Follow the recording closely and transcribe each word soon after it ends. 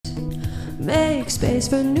Make space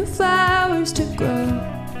for new flowers to grow.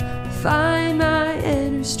 Find my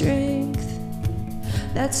inner strength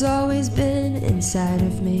that's always been inside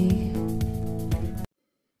of me.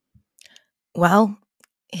 Well,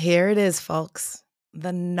 here it is, folks.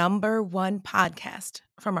 The #1 podcast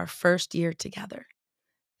from our first year together.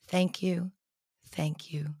 Thank you,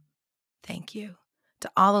 thank you, thank you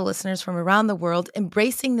to all the listeners from around the world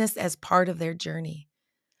embracing this as part of their journey.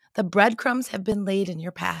 The breadcrumbs have been laid in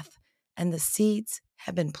your path, and the seeds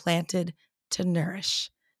have been planted to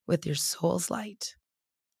nourish with your soul's light,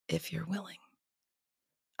 if you're willing.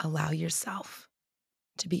 Allow yourself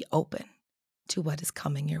to be open to what is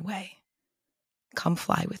coming your way. Come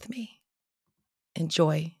fly with me.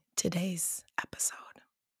 Enjoy today's episode.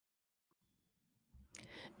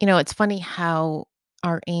 You know, it's funny how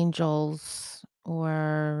our angels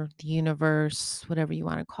or the universe, whatever you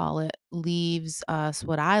want to call it, leaves us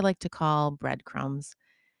what I like to call breadcrumbs.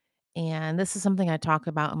 And this is something I talk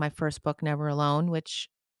about in my first book, Never Alone, which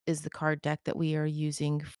is the card deck that we are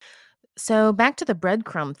using. So back to the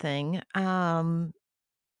breadcrumb thing.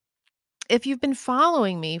 If you've been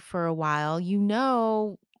following me for a while, you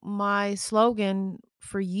know my slogan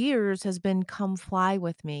for years has been come fly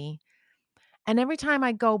with me. And every time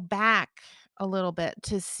I go back a little bit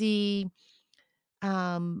to see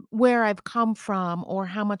where I've come from or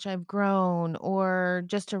how much I've grown or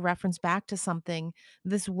just to reference back to something,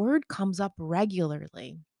 this word comes up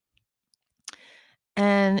regularly.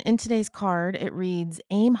 And in today's card, it reads,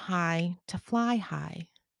 aim high to fly high.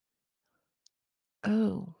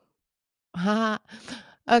 Oh,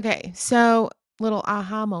 okay. So, little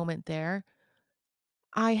aha moment there.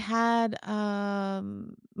 I had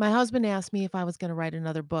my husband asked me if I was going to write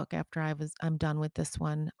another book after I'm done with this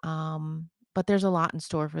one. But there's a lot in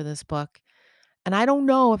store for this book. And I don't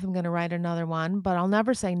know if I'm going to write another one, but I'll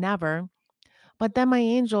never say never. But then my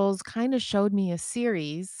angels kind of showed me a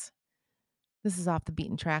series. This is off the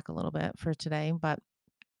beaten track a little bit for today, but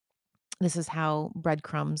this is how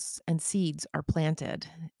breadcrumbs and seeds are planted.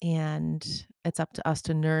 And it's up to us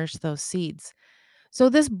to nourish those seeds. So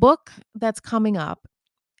this book that's coming up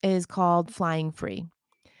is called Flying Free.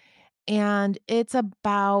 And it's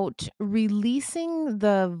about releasing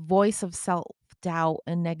the voice of self doubt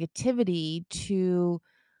and negativity to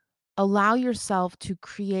allow yourself to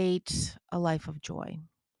create a life of joy,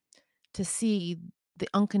 to see the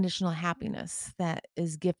unconditional happiness that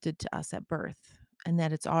is gifted to us at birth and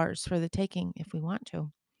that it's ours for the taking if we want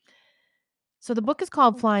to. So the book is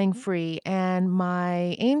called Flying Free, and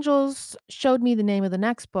my angels showed me the name of the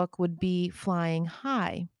next book would be Flying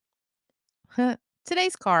High.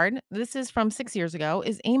 Today's card, this is from 6 years ago,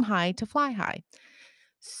 is aim high to fly high.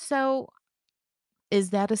 So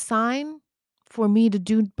is that a sign for me to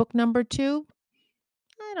do book number 2?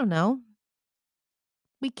 I don't know.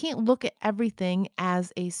 We can't look at everything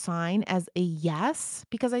as a sign, as a yes,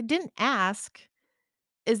 because I didn't ask,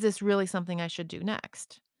 is this really something I should do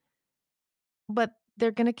next? But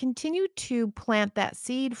they're going to continue to plant that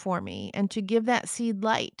seed for me and to give that seed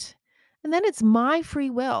light. And then it's my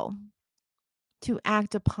free will to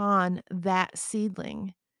act upon that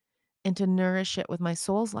seedling and to nourish it with my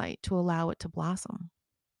soul's light to allow it to blossom.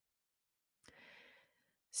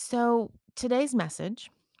 So today's message,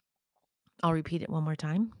 I'll repeat it one more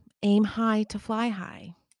time. Aim high to fly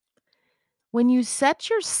high. When you set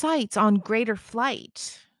your sights on greater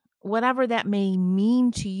flight, whatever that may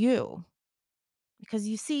mean to you, because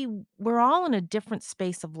you see, we're all in a different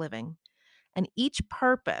space of living, and each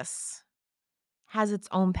purpose has its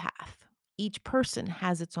own path. Each person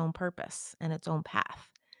has its own purpose and its own path.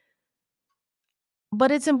 But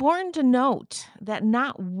it's important to note that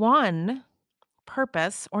not one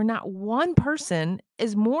purpose or not one person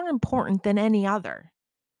is more important than any other.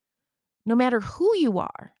 No matter who you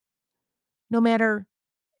are, no matter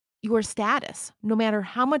your status, no matter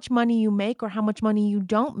how much money you make or how much money you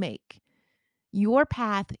don't make, your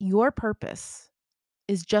path, your purpose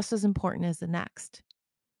is just as important as the next.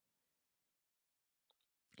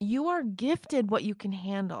 You are gifted what you can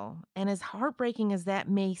handle. And as heartbreaking as that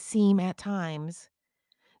may seem at times,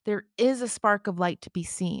 there is a spark of light to be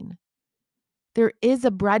seen. There is a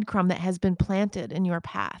breadcrumb that has been planted in your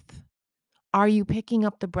path. Are you picking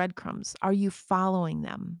up the breadcrumbs? Are you following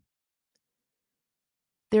them?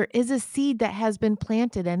 There is a seed that has been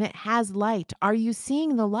planted and it has light. Are you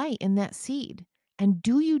seeing the light in that seed? And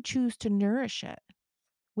do you choose to nourish it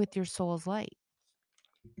with your soul's light?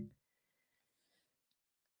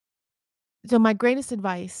 So, my greatest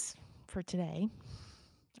advice for today,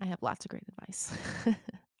 I have lots of great advice.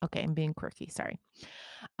 Okay, I'm being quirky. Sorry.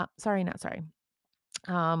 Sorry, not sorry.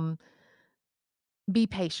 Um, be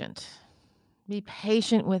patient. Be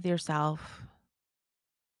patient with yourself.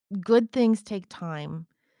 Good things take time,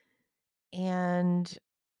 and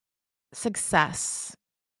success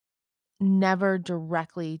never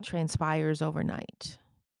directly transpires overnight.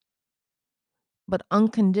 But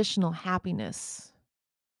unconditional happiness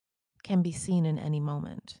can be seen in any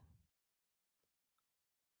moment.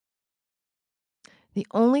 The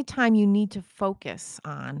only time you need to focus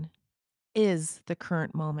on is the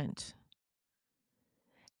current moment.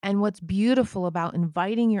 And what's beautiful about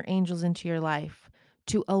inviting your angels into your life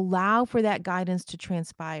to allow for that guidance to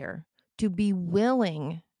transpire, to be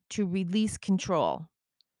willing to release control,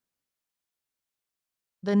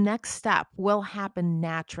 the next step will happen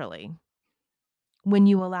naturally when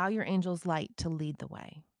you allow your angel's light to lead the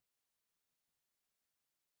way.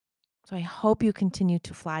 So I hope you continue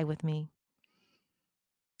to fly with me.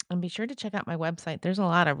 And be sure to check out my website. There's a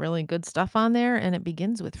lot of really good stuff on there, and it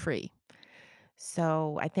begins with free.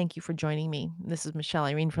 So I thank you for joining me. This is Michelle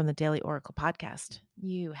Irene from the Daily Oracle Podcast.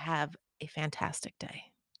 You have a fantastic day.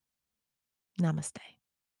 Namaste.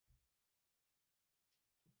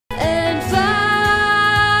 And fly,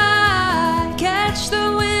 catch the